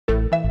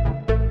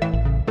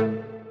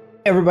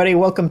Everybody,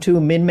 welcome to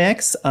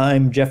MinnMax.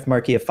 I'm Jeff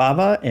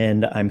Marchiafava,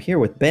 and I'm here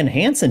with Ben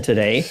Hansen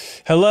today.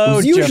 Hello,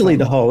 who's usually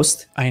the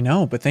host. I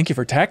know, but thank you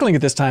for tackling it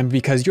this time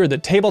because you're the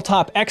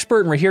tabletop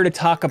expert, and we're here to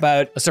talk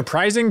about a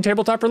surprising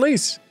tabletop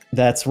release.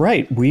 That's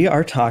right. We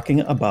are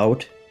talking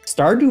about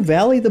Stardew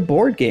Valley, the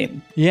board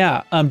game.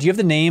 Yeah. Do you have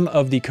the name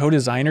of the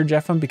co-designer,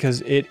 Jeff? Because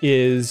it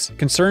is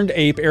Concerned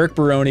Ape Eric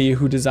Baroni,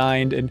 who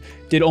designed and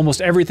did almost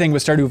everything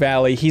with Stardew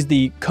Valley. He's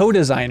the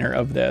co-designer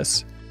of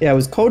this. Yeah, it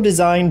was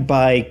co-designed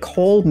by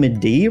Cole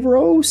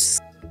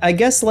Medeiros. I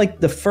guess like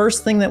the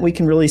first thing that we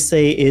can really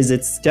say is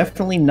it's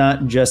definitely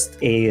not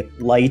just a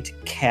light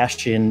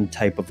cash-in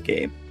type of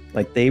game.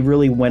 Like they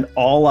really went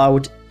all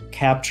out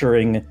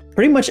capturing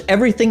pretty much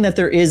everything that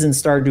there is in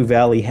Stardew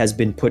Valley has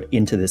been put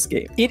into this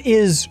game. It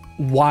is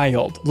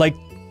wild. Like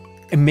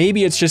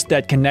maybe it's just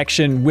that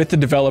connection with the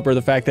developer,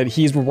 the fact that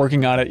he's been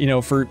working on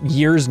it, for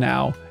years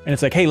now. And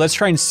it's like, hey, let's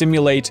try and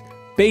simulate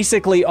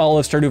basically all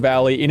of Stardew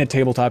Valley in a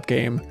tabletop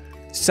game.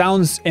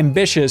 Sounds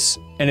ambitious,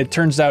 and it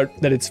turns out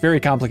that it's very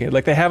complicated.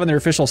 Like they have on their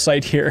official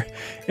site here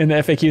in the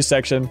FAQ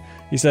section,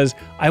 he says,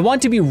 I want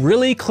to be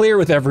really clear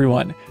with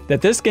everyone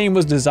that this game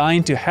was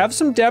designed to have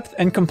some depth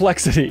and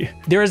complexity.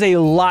 There is a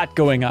lot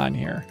going on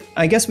here.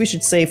 I guess we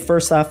should say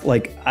first off,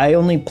 like I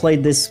only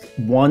played this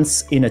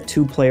once in a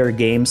 2-player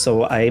game,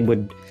 so I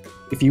would,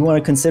 if you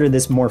want to consider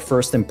this more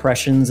first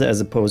impressions as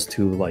opposed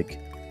to like,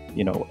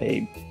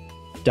 a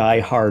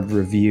die-hard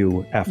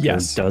review after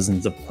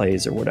dozens of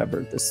plays or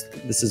whatever.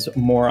 This is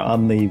more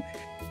on the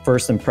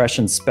first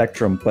impression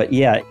spectrum. But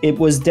yeah, it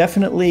was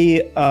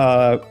definitely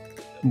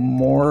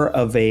more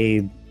of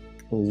a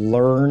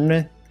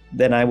learn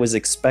than I was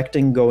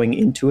expecting going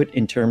into it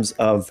in terms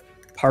of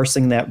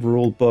parsing that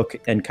rule book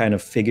and kind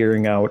of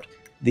figuring out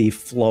the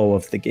flow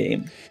of the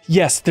game.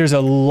 Yes, there's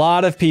a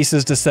lot of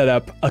pieces to set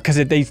up because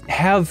they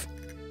have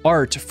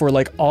art for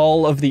like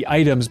all of the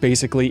items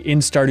basically in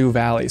Stardew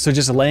Valley. So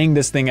just laying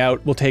this thing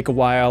out will take a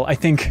while. I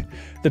think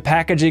the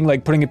packaging,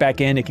 like putting it back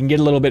in, it can get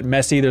a little bit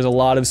messy. There's a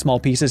lot of small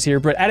pieces here,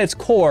 but at its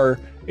core,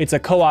 it's a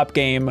co-op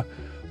game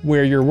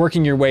where you're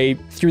working your way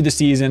through the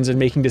seasons and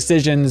making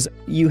decisions.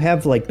 You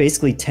have like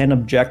basically 10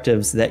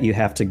 objectives that you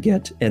have to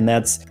get, and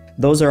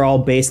those are all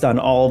based on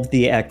all of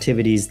the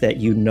activities that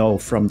you know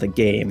from the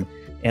game.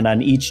 And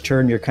on each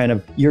turn,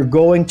 you're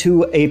going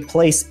to a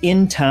place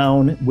in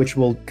town, which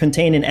will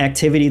contain an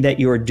activity that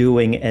you are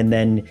doing. And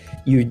then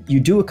you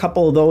do a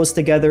couple of those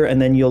together,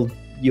 and then you'll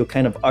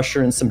kind of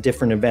usher in some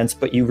different events.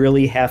 But you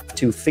really have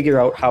to figure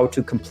out how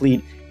to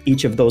complete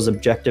each of those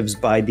objectives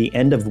by the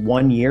end of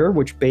 1 year,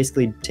 which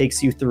basically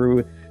takes you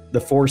through the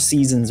 4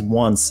 seasons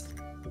once,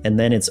 and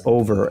then it's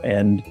over.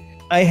 And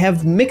I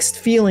have mixed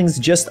feelings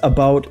just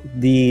about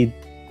the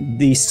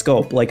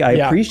scope. Like I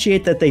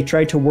appreciate that they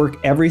tried to work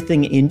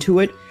everything into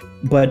it,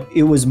 but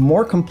it was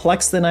more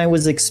complex than I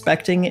was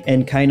expecting,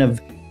 and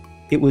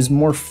it was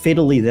more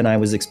fiddly than I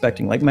was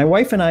expecting. Like my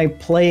wife and I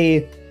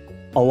play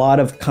a lot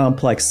of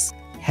complex,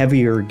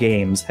 heavier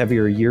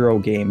Euro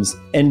games,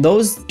 and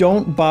those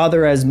don't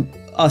bother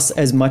us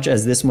as much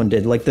as this one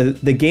did. Like the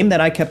game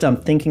that I kept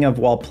on thinking of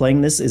while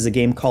playing this is a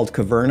game called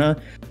Caverna,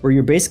 where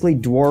you're basically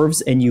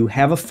dwarves and you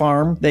have a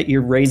farm that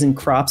you're raising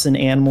crops and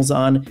animals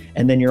on,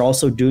 and then you're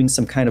also doing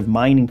some kind of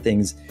mining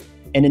things.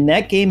 And in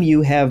that game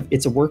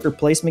it's a worker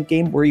placement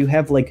game where you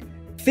have like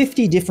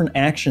 50 different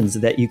actions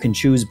that you can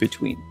choose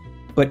between.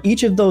 But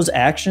each of those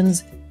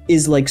actions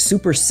is like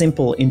super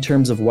simple in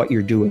terms of what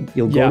you're doing.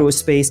 You'll go to a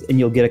space and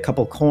you'll get a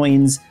couple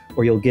coins,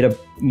 or you'll get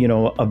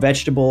a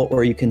vegetable,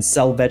 or you can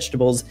sell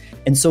vegetables.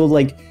 And so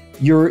like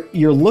you're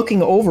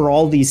looking over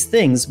all these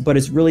things, but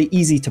it's really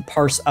easy to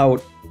parse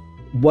out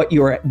what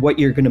you're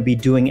going to be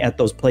doing at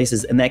those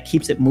places, and that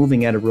keeps it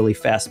moving at a really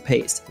fast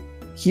pace.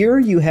 Here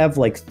you have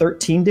like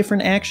 13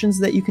 different actions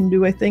that you can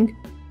do, I think,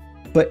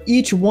 but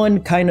each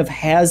one kind of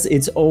has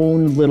its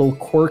own little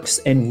quirks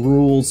and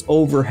rules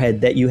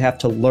overhead that you have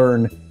to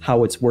learn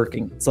how it's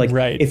working. It's like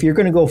if you're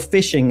going to go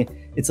fishing,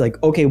 it's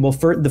like, okay, well,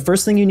 the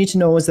first thing you need to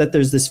know is that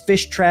there's this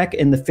fish track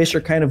and the fish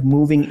are kind of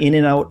moving in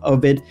and out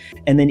of it.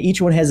 And then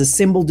each one has a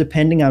symbol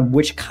depending on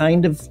which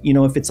kind of,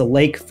 if it's a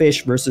lake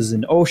fish versus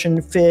an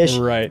ocean fish.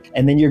 Right.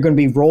 And then you're going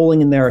to be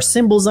rolling and there are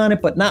symbols on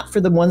it, but not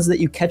for the ones that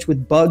you catch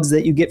with bugs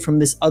that you get from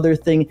this other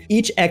thing.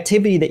 Each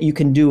activity that you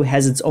can do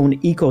has its own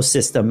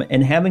ecosystem,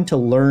 and having to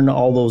learn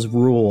all those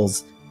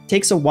rules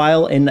takes a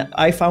while. And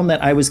I found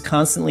that I was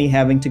constantly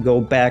having to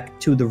go back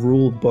to the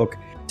rule book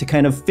to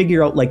kind of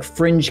figure out like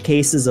fringe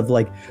cases of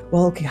like,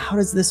 well, okay, how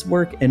does this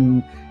work?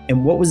 And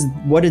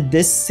what did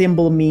this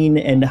symbol mean?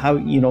 And how,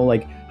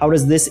 how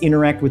does this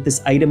interact with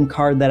this item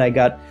card that I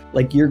got?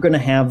 Like you're going to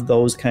have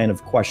those kind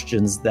of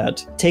questions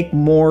that take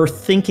more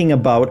thinking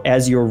about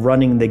as you're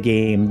running the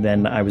game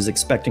than I was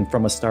expecting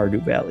from a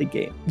Stardew Valley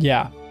game.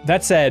 Yeah.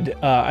 That said,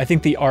 I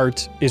think the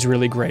art is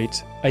really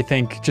great. I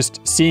think just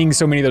seeing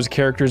so many of those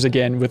characters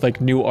again with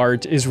like new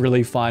art is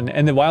really fun.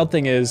 And the wild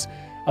thing is,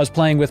 I was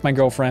playing with my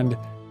girlfriend,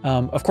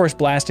 of course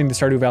blasting the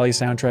Stardew Valley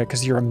soundtrack,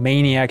 because you're a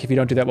maniac if you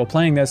don't do that while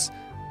playing this.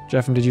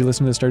 Jeff, did you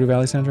listen to the Stardew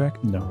Valley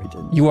soundtrack? No, we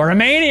didn't. You are a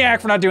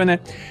maniac for not doing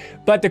that.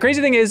 But the crazy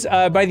thing is,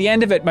 by the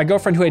end of it, my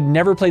girlfriend who had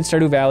never played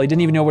Stardew Valley,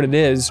 didn't even know what it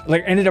is,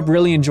 like ended up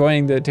really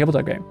enjoying the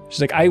tabletop game. She's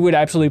like, I would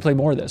absolutely play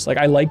more of this. Like,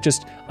 I like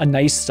just a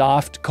nice,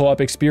 soft co-op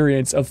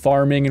experience of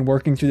farming and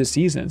working through the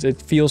seasons. It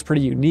feels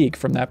pretty unique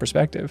from that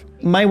perspective.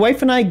 My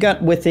wife and I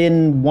got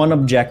within one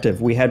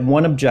objective. We had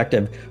one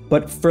objective,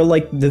 but for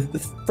like the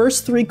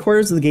first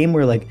 3/4 of the game,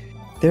 we're like,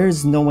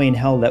 there's no way in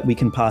hell that we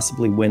can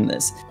possibly win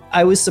this.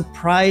 I was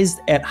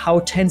surprised at how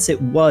tense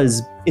it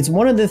was. It's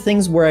one of the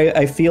things where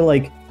I feel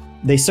like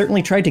they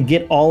certainly tried to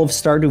get all of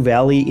Stardew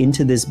Valley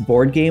into this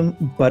board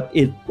game, but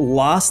it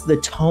lost the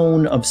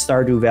tone of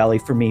Stardew Valley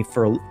for me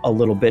for a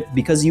little bit,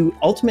 because you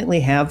ultimately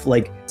have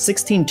like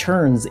 16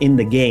 turns in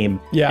the game,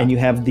 and you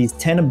have these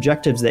 10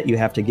 objectives that you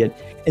have to get.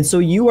 And so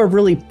you are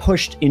really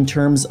pushed in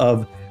terms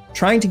of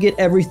trying to get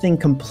everything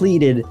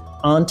completed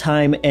on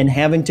time and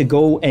having to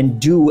go and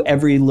do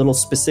every little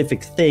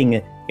specific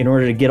thing in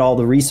order to get all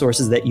the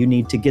resources that you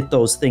need to get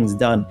those things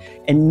done.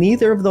 And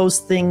neither of those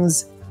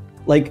things,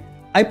 like,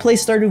 I play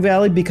Stardew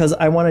Valley because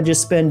I want to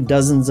just spend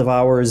dozens of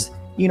hours,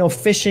 you know,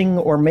 fishing,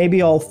 or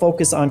maybe I'll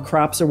focus on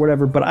crops or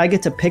whatever, but I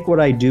get to pick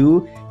what I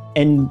do.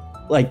 And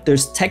like,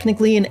 there's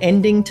technically an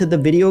ending to the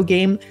video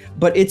game,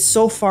 but it's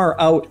so far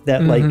out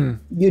that like,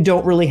 you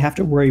don't really have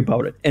to worry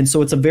about it. And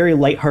so it's a very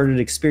lighthearted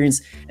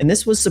experience. And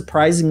this was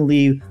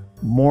surprisingly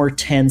more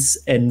tense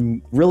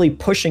and really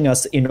pushing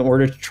us in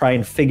order to try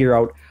and figure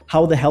out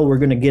how the hell we're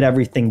going to get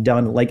everything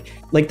done. Like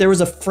there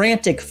was a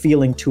frantic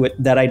feeling to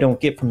it that I don't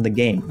get from the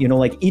game. You know,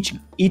 like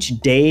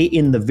each day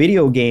in the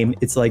video game,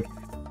 it's like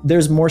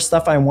there's more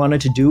stuff I wanted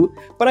to do,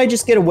 but I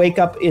just get to wake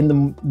up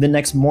in the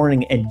next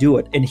morning and do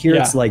it. And here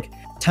it's like,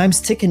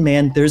 time's ticking,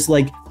 man. There's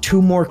like 2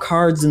 more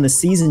cards in the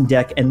season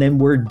deck and then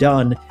we're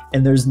done.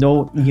 And there's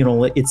no, you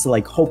know, it's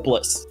like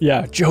hopeless.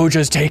 Yeah,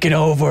 Joja's taking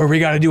over. We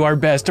got to do our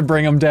best to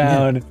bring them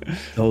down. Yeah.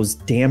 Those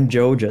damn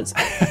Jojas.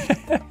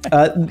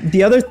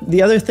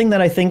 The other thing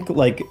that I think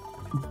like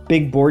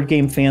big board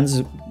game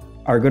fans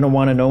are going to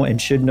want to know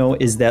and should know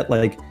is that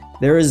like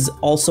there is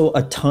also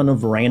a ton of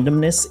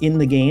randomness in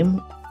the game.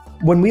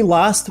 When we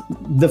lost,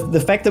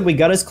 the fact that we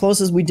got as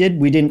close as we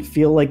didn't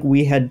feel like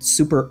we had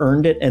super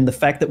earned it. And the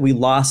fact that we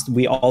lost,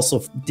 we also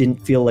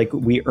didn't feel like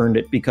we earned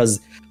it, because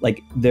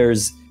like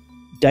there's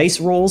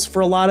dice rolls for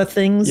a lot of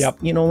things,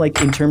 you know,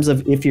 like in terms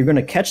of if you're going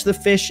to catch the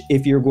fish,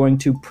 if you're going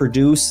to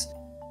produce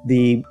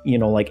the, you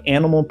know, like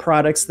animal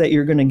products that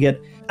you're going to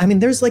get. I mean,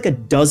 there's like a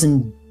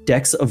dozen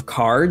decks of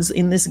cards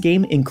in this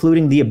game,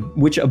 including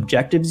which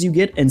objectives you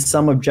get. And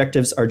some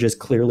objectives are just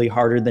clearly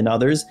harder than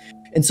others.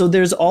 And so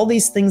there's all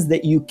these things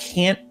that you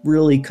can't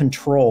really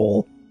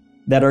control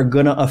that are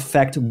going to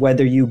affect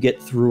whether you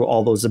get through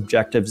all those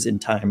objectives in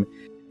time.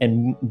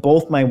 And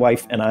both my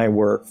wife and I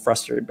were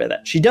frustrated by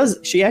that.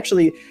 She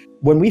actually,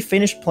 when we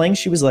finished playing,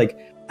 she was like,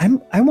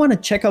 I want to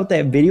check out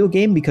that video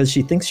game, because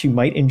she thinks she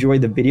might enjoy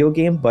the video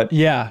game, but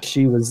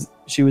she was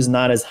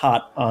not as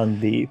hot on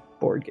the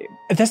board game.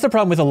 That's the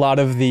problem with a lot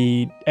of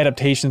the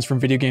adaptations from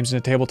video games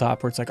into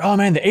tabletop, where it's like, oh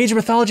man, the Age of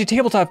Mythology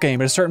tabletop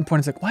game. At a certain point,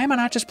 it's like, why am I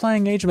not just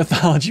playing Age of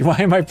Mythology? Why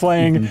am I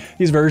playing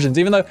these versions?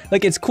 Even though,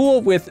 like, it's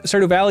cool with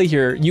Stardew Valley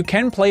here, you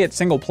can play it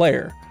single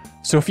player.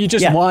 So if you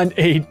just want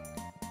a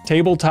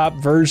tabletop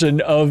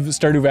version of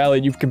Stardew Valley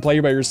you can play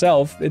by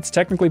yourself, it's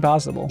technically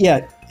possible.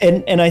 Yeah,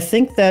 and I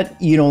think that,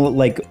 you know,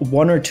 like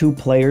 1 or 2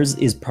 players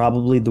is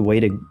probably the way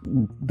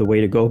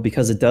to go,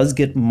 because it does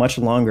get much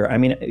longer. I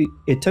mean,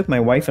 it took my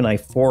wife and I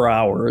 4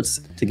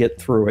 hours to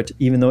get through it,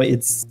 even though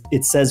it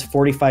says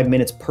 45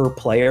 minutes per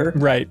player.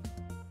 Right.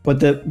 But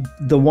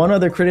the one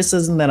other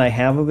criticism that I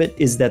have of it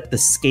is that the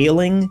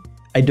scaling,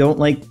 I don't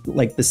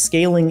like the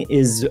scaling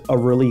is a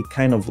really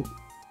kind of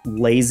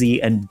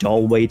lazy and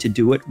dull way to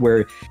do it,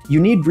 where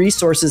you need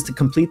resources to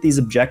complete these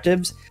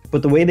objectives,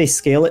 but the way they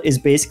scale it is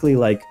basically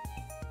like,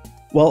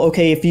 well,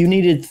 okay, if you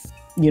needed,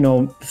 you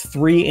know,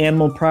 3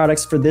 animal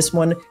products for this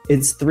one,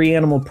 it's 3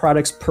 animal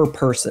products per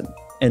person.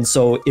 And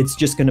so it's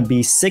just going to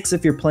be 6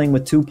 if you're playing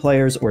with 2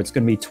 players, or it's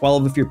going to be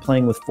 12 if you're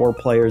playing with 4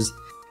 players.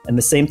 And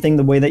the same thing,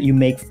 the way that you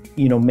make,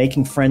 you know,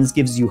 making friends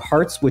gives you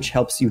hearts, which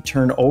helps you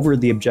turn over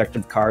the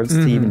objective cards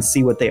to even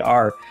see what they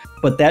are.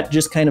 But that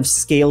just kind of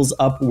scales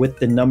up with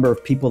the number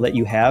of people that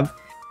you have.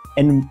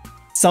 And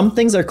some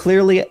things are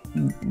clearly,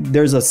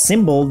 there's a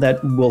symbol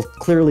that will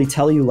clearly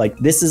tell you like,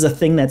 this is a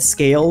thing that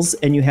scales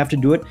and you have to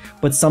do it,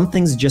 but some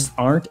things just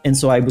aren't. And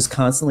so I was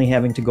constantly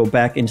having to go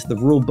back into the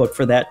rule book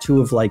for that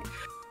too, of like,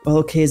 well,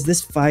 okay, is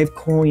this 5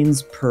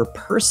 coins per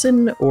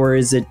person, or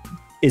is it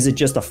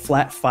just a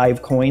flat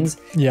 5 coins?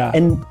 Yeah.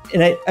 And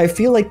I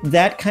feel like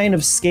that kind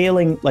of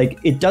scaling, like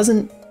it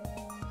doesn't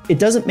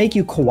make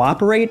you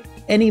cooperate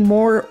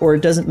anymore, or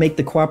it doesn't make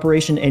the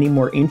cooperation any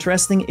more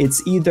interesting.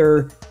 It's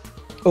either,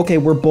 okay,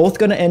 we're both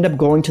going to end up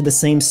going to the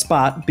same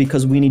spot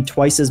because we need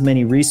twice as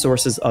many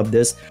resources of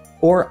this,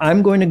 or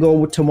I'm going to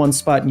go to one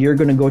spot and you're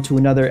going to go to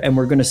another, and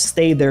we're going to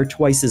stay there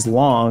twice as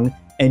long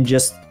and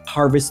just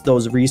harvest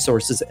those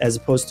resources, as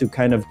opposed to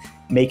kind of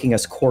making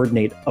us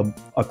coordinate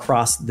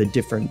across the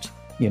different,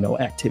 you know,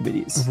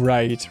 activities.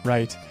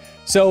 Right.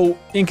 So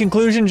in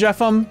conclusion,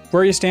 Jeffem,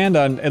 where you stand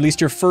on at least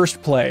your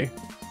first play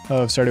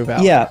of Stardew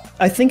Valley? Yeah,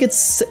 I think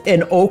it's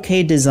an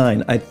okay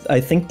design. I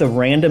think the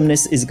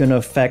randomness is going to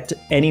affect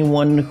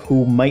anyone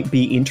who might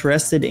be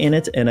interested in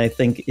it, and I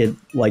think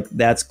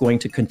that's going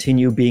to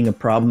continue being a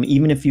problem,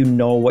 even if you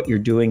know what you're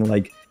doing.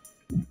 Like,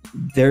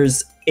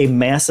 there's a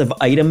massive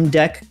item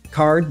deck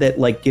card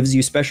that gives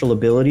you special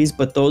abilities,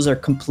 but those are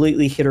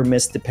completely hit or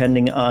miss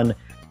depending on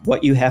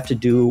what you have to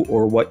do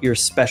or what your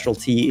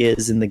specialty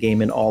is in the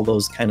game and all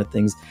those kind of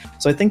things.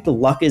 So I think the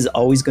luck is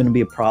always going to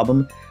be a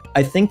problem.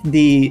 I think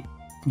the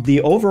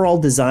overall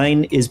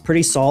design is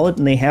pretty solid,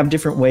 and they have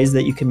different ways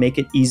that you can make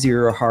it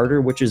easier or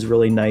harder, which is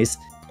really nice.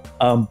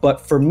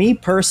 But for me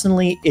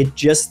personally, it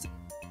just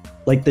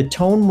the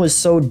tone was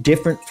so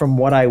different from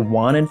what I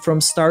wanted from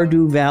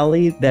Stardew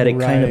Valley that it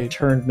kind of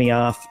turned me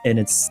off, and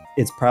it's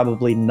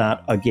probably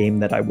not a game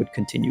that I would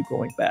continue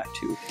going back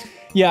to.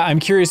 Yeah, I'm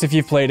curious if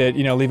you've played it.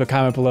 Leave a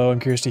comment below. I'm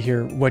curious to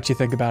hear what you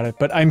think about it.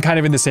 But I'm kind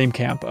of in the same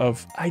camp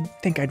of, I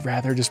think I'd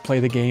rather just play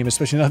the game,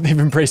 especially now that they've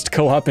embraced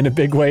co-op in a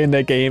big way in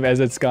that game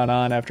as it's gone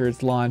on after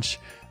its launch.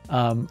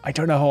 I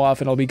don't know how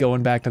often I'll be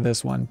going back to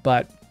this one,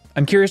 but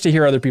I'm curious to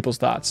hear other people's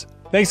thoughts.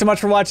 Thanks so much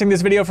for watching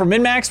this video from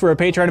MinnMax. We're a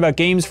Patreon about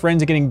games,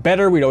 friends, and getting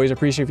better. We'd always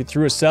appreciate if you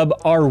threw a sub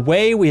our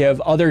way. We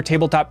have other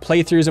tabletop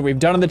playthroughs that we've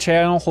done on the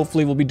channel.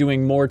 Hopefully we'll be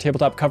doing more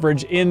tabletop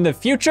coverage in the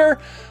future.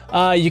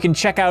 You can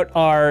check out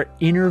our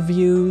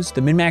interviews.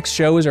 The MinnMax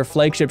Show is our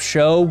flagship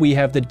show. We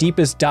have The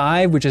Deepest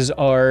Dive, which is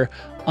our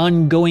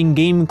ongoing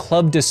game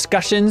club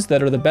discussions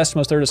that are the best,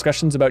 most thorough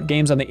discussions about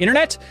games on the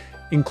internet,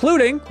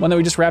 including one that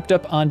we just wrapped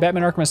up on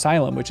Batman Arkham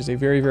Asylum, which is a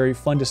very, very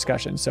fun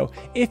discussion. So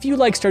if you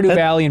like Stardew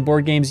Valley and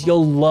board games,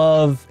 you'll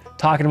love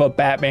talking about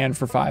Batman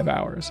for 5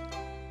 hours.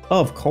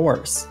 Of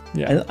course.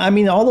 Yeah. And, I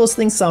mean, all those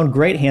things sound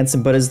great,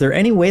 Hanson, but is there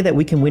any way that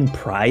we can win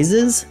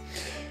prizes?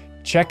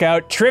 Check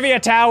out Trivia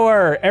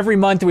Tower. Every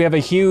month we have a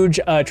huge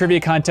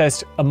trivia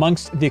contest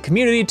amongst the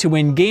community to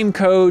win game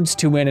codes,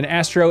 to win an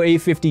Astro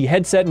A50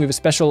 headset, and we have a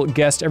special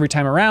guest every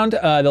time around.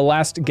 The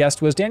last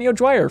guest was Danny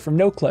O'Dwyer from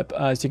NoClip,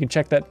 so you can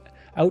check that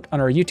out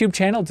on our YouTube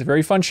channel. It's a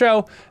very fun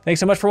show. Thanks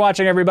so much for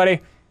watching, everybody.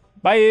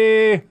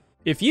 Bye.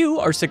 If you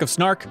are sick of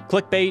snark,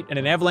 clickbait, and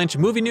an avalanche of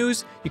movie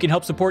news, you can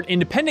help support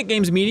independent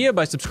games media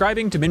by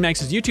subscribing to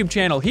MinnMax's YouTube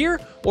channel here,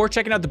 or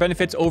checking out the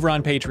benefits over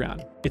on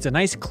Patreon. It's a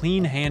nice,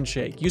 clean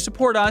handshake. You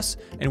support us,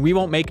 and we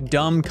won't make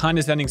dumb,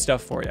 condescending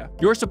stuff for you.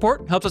 Your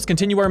support helps us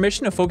continue our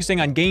mission of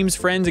focusing on games,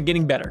 friends, and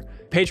getting better.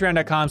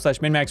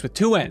 Patreon.com/MinnMax with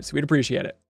 2 N's. We'd appreciate it.